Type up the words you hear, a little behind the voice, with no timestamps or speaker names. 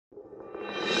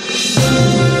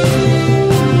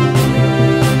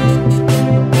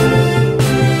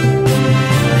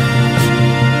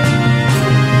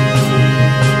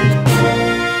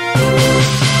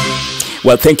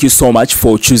Well, thank you so much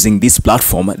for choosing this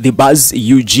platform, The Buzz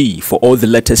UG, for all the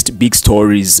latest big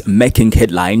stories making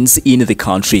headlines in the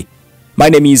country. My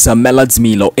name is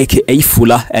Milo, aka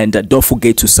Fula, and don't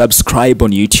forget to subscribe on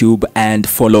YouTube and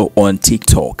follow on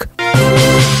TikTok.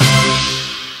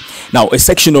 Now, a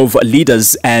section of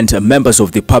leaders and members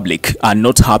of the public are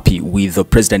not happy with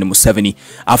President Museveni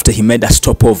after he made a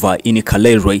stopover in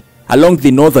Kalerwe along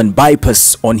the northern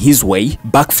bypass on his way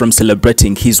back from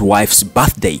celebrating his wife's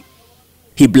birthday.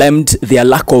 He blamed their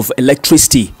lack of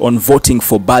electricity on voting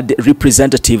for bad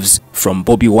representatives from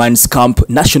Bobi Wine's camp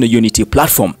National Unity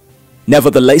platform.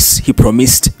 Nevertheless, he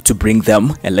promised to bring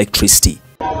them electricity.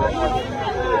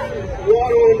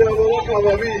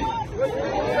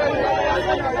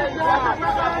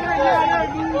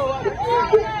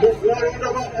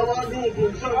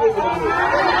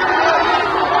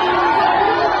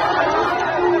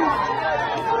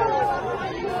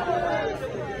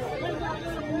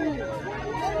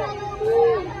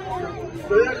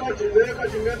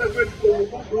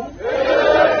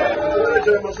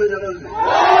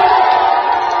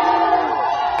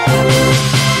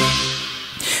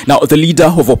 Now, the leader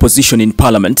of opposition in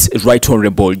parliament, Right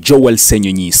Honorable Joel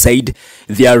Senyonyi, said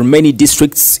there are many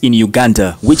districts in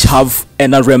Uganda which have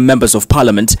NRM members of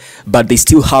parliament, but they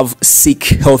still have sick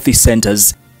healthy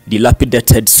centers,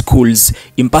 dilapidated schools,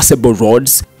 impassable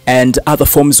roads, and other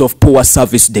forms of poor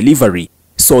service delivery.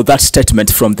 So that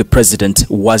statement from the president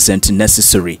wasn't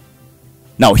necessary.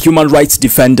 Now, human rights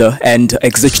defender and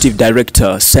executive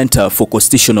director, Center for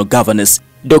Constitutional Governance,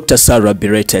 Dr. Sarah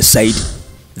Birete, said,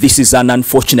 "This is an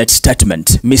unfortunate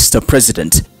statement, Mr.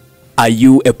 President. Are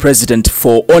you a president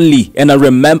for only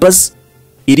NRM members?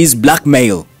 It is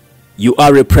blackmail. You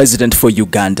are a president for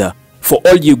Uganda, for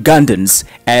all Ugandans,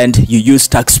 and you use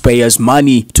taxpayers'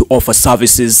 money to offer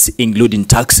services, including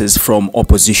taxes from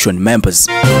opposition members."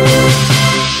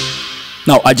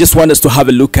 Now, I just want us to have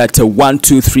a look at 1,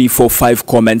 2, 3, 4, 5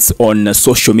 comments on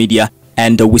social media,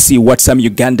 and we see what some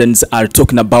Ugandans are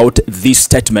talking about this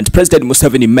statement President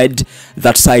Museveni made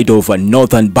that side of a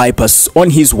northern bypass on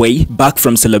his way back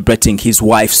from celebrating his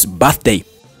wife's birthday.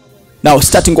 Now,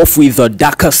 starting off with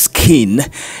darker skin,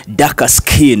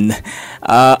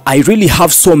 I really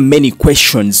have so many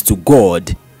questions to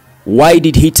God. Why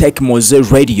did he take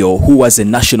Mose Radio, who was a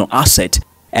national asset,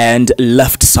 and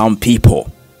left some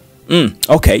people?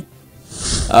 Okay.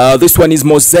 This one is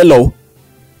Mozelo.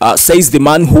 Says the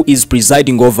man who is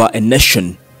presiding over a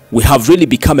nation. We have really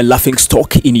become a laughing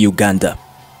stock in Uganda.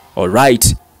 All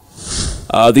right.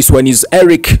 This one is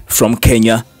Eric from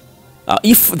Kenya.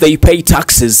 If they pay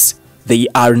taxes, they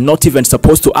are not even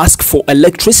supposed to ask for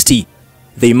electricity.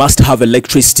 They must have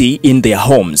electricity in their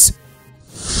homes.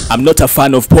 I'm not a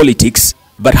fan of politics,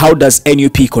 but how does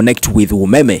NUP connect with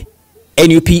Umeme?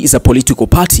 NUP is a political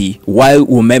party, while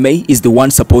Umeme is the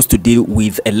one supposed to deal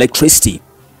with electricity.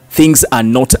 Things are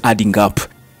not adding up.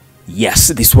 Yes,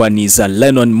 this one is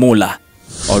Lennon Muller.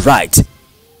 All right.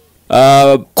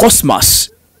 Cosmos.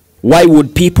 Why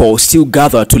would people still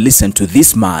gather to listen to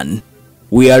this man?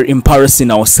 We are embarrassing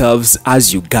ourselves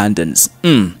as Ugandans.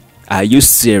 Are you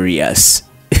serious?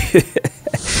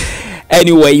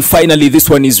 Anyway, finally, this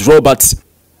one is Robert.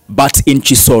 But in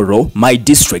Chisoro, my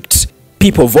district,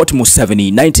 people vote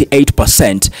Museveni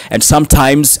 98% and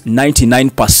sometimes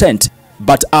 99%.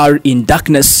 But are in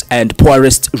darkness and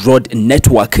poorest road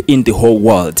network in the whole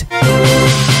world.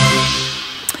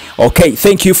 Okay,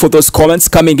 thank you for those comments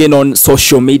coming in on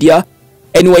social media.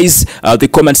 Anyways, the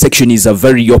comment section is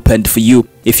very open for you.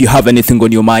 If you have anything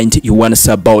on your mind you want to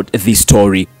say about this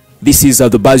story. This is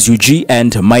the Buzz UG,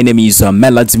 and my name is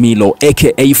Milo,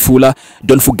 aka Fula.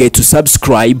 Don't forget to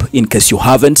subscribe in case you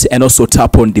haven't, and also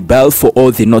tap on the bell for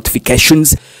all the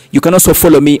notifications. You can also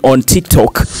follow me on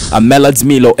TikTok,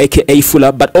 Milo, aka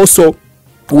Fula. But also,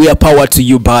 we are powered to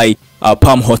you by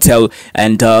Palm Hotel,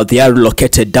 and they are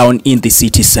located down in the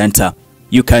city center.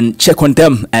 You can check on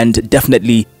them, and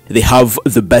definitely they have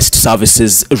the best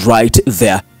services right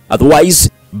there. Otherwise,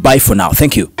 bye for now.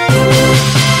 Thank you.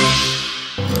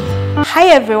 Hi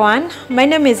everyone, my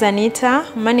name is Anita,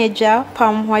 manager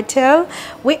Palm Hotel.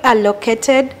 We are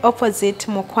located opposite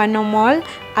Mukwano Mall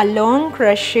along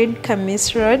Rashid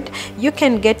Kamis Road. You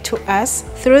can get to us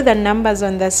through the numbers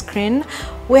on the screen.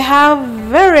 We have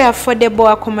very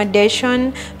affordable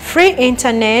accommodation, free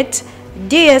internet,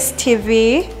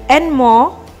 DSTV, and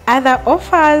more other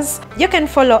offers. You can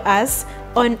follow us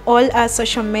on all our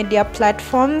social media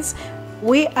platforms.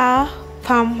 We are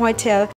Palm Hotel.